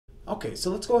Okay,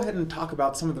 so let's go ahead and talk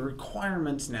about some of the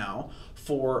requirements now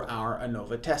for our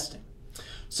ANOVA testing.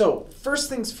 So first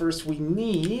things first, we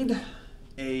need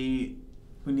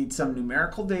some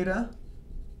numerical data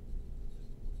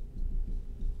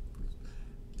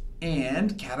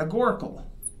and categorical.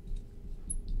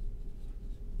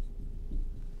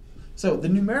 So the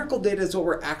numerical data is what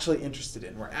we're actually interested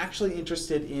in. We're actually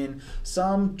interested in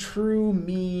some true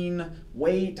mean,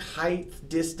 weight, height,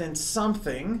 distance,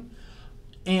 something,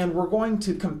 and we're going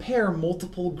to compare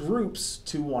multiple groups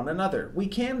to one another. We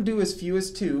can do as few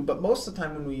as 2, but most of the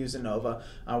time when we use ANOVA,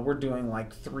 we're doing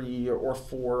like 3 or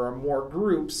 4 or more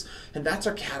groups, and that's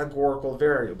our categorical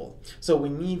variable. So we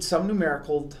need some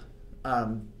numerical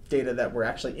data that we're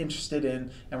actually interested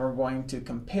in, and we're going to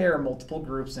compare multiple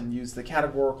groups and use the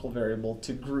categorical variable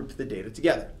to group the data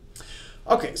together.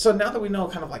 Okay, so now that we know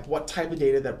kind of like what type of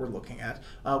data that we're looking at,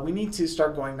 we need to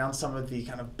start going down some of the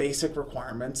kind of basic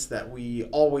requirements that we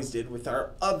always did with our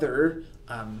other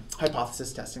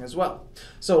hypothesis testing as well.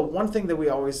 So one thing that we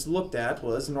always looked at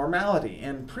was normality,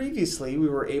 and previously we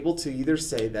were able to either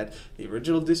say that the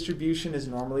original distribution is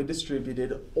normally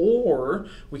distributed, or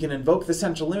we can invoke the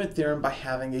central limit theorem by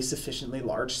having a sufficiently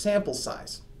large sample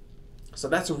size. So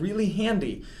that's really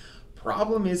handy.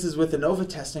 Problem is with ANOVA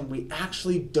testing, we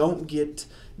actually don't get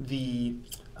the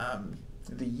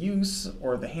use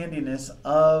or the handiness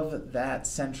of that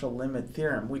central limit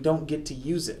theorem. We don't get to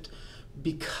use it.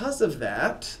 Because of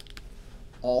that,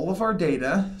 all of our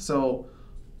data, so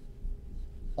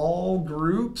all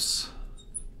groups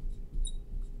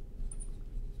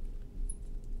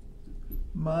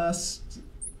must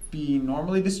be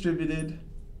normally distributed,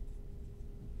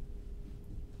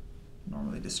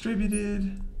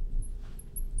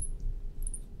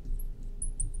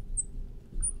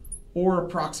 or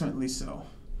approximately so.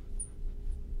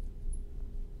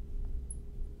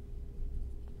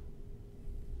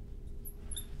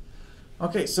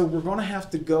 Okay, so we're going to have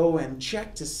to go and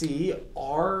check to see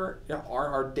are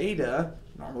our data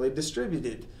normally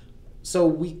distributed. So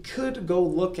we could go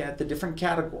look at the different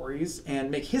categories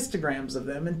and make histograms of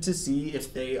them and to see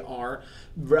if they are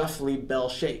roughly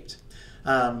bell-shaped.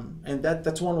 And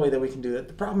that's one way that we can do it.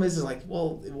 The problem is like,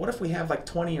 well, what if we have like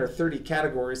 20 or 30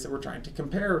 categories that we're trying to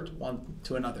compare one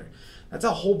to another? That's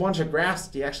a whole bunch of graphs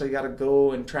that you actually got to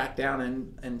go and track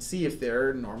down and see if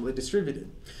they're normally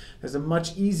distributed. There's a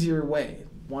much easier way.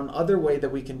 One other way that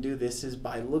we can do this is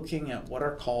by looking at what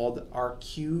are called our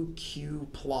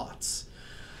QQ plots.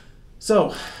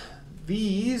 So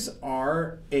these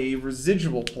are a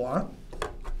residual plot,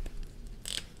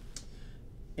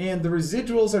 and the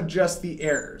residuals are just the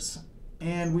errors.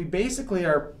 And we basically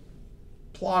are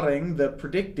plotting the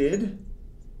predicted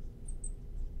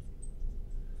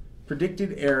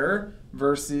error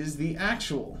versus the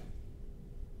actual.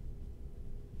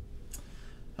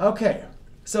 Okay,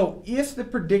 so if the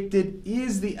predicted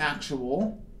is the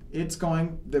actual,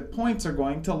 the points are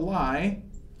going to lie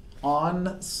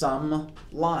on some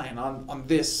line, on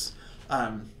this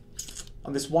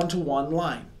one-to-one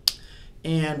line.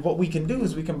 And what we can do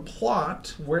is we can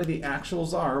plot where the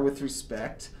actuals are with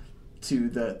respect to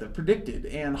the predicted,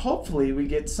 and hopefully we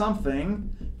get something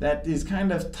that is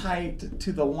kind of tight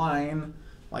to the line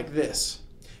like this.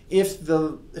 If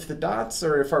the dots,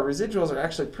 or if our residuals are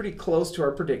actually pretty close to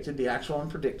our predicted, the actual and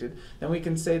predicted, then we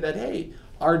can say that, hey,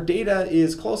 our data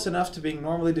is close enough to being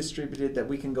normally distributed that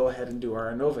we can go ahead and do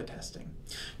our ANOVA testing.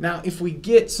 Now, if we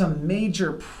get some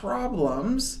major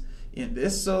problems in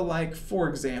this, so like, for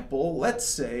example, let's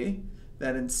say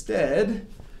that instead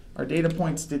our data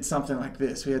points did something like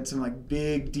this. We had some like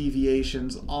big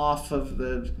deviations off of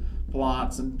the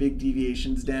plot, some big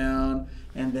deviations down,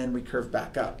 and then we curve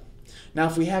back up. Now,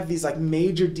 if we have these like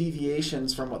major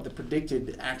deviations from what the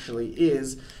predicted actually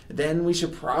is, then we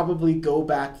should probably go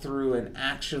back through and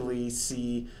actually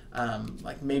see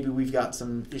like maybe we've got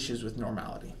some issues with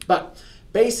normality. But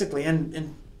basically,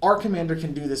 and our commander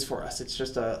can do this for us. It's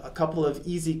just a couple of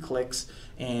easy clicks,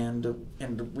 and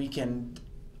we can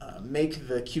make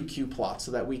the QQ plot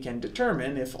so that we can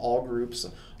determine if all groups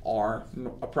are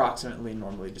approximately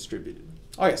normally distributed.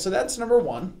 Okay, so that's number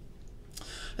one.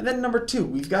 And then number two,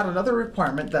 we've got another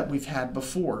requirement that we've had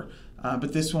before,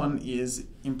 but this one is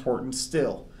important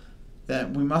still,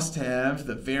 that we must have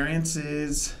the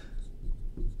variances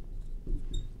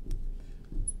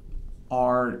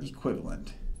are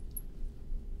equivalent.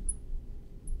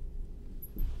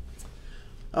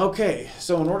 Okay,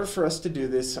 so in order for us to do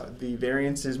this, the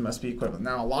variances must be equivalent.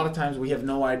 Now, a lot of times we have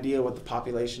no idea what the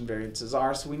population variances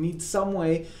are, so we need some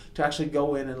way to actually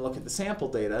go in and look at the sample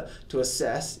data to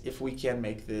assess if we can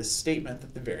make this statement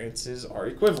that the variances are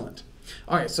equivalent.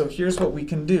 All right, so here's what we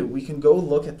can do. We can go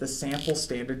look at the sample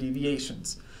standard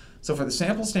deviations. So for the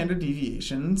sample standard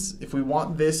deviations, if we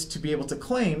want this to be able to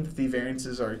claim that the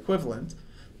variances are equivalent,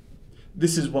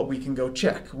 this is what we can go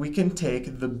check. We can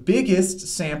take the biggest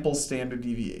sample standard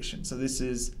deviation. So this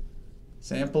is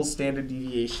sample standard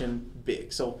deviation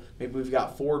big. So maybe we've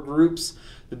got 4 groups.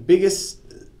 The biggest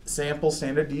sample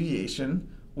standard deviation,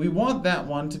 we want that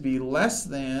one to be less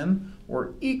than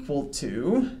or equal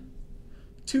to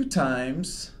 2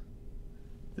 times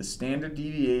the standard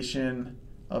deviation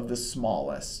of the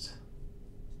smallest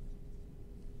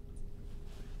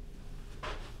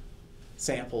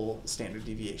sample standard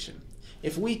deviation.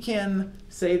 If we can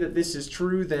say that this is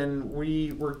true, then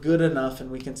we're good enough and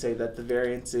we can say that the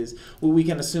variances, well, we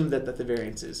can assume that the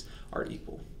variances are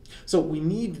equal. So we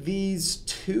need these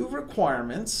 2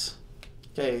 requirements.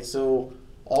 Okay, so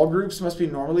all groups must be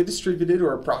normally distributed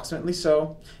or approximately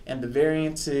so, and the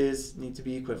variances need to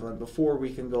be equivalent before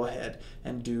we can go ahead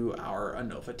and do our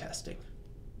ANOVA testing.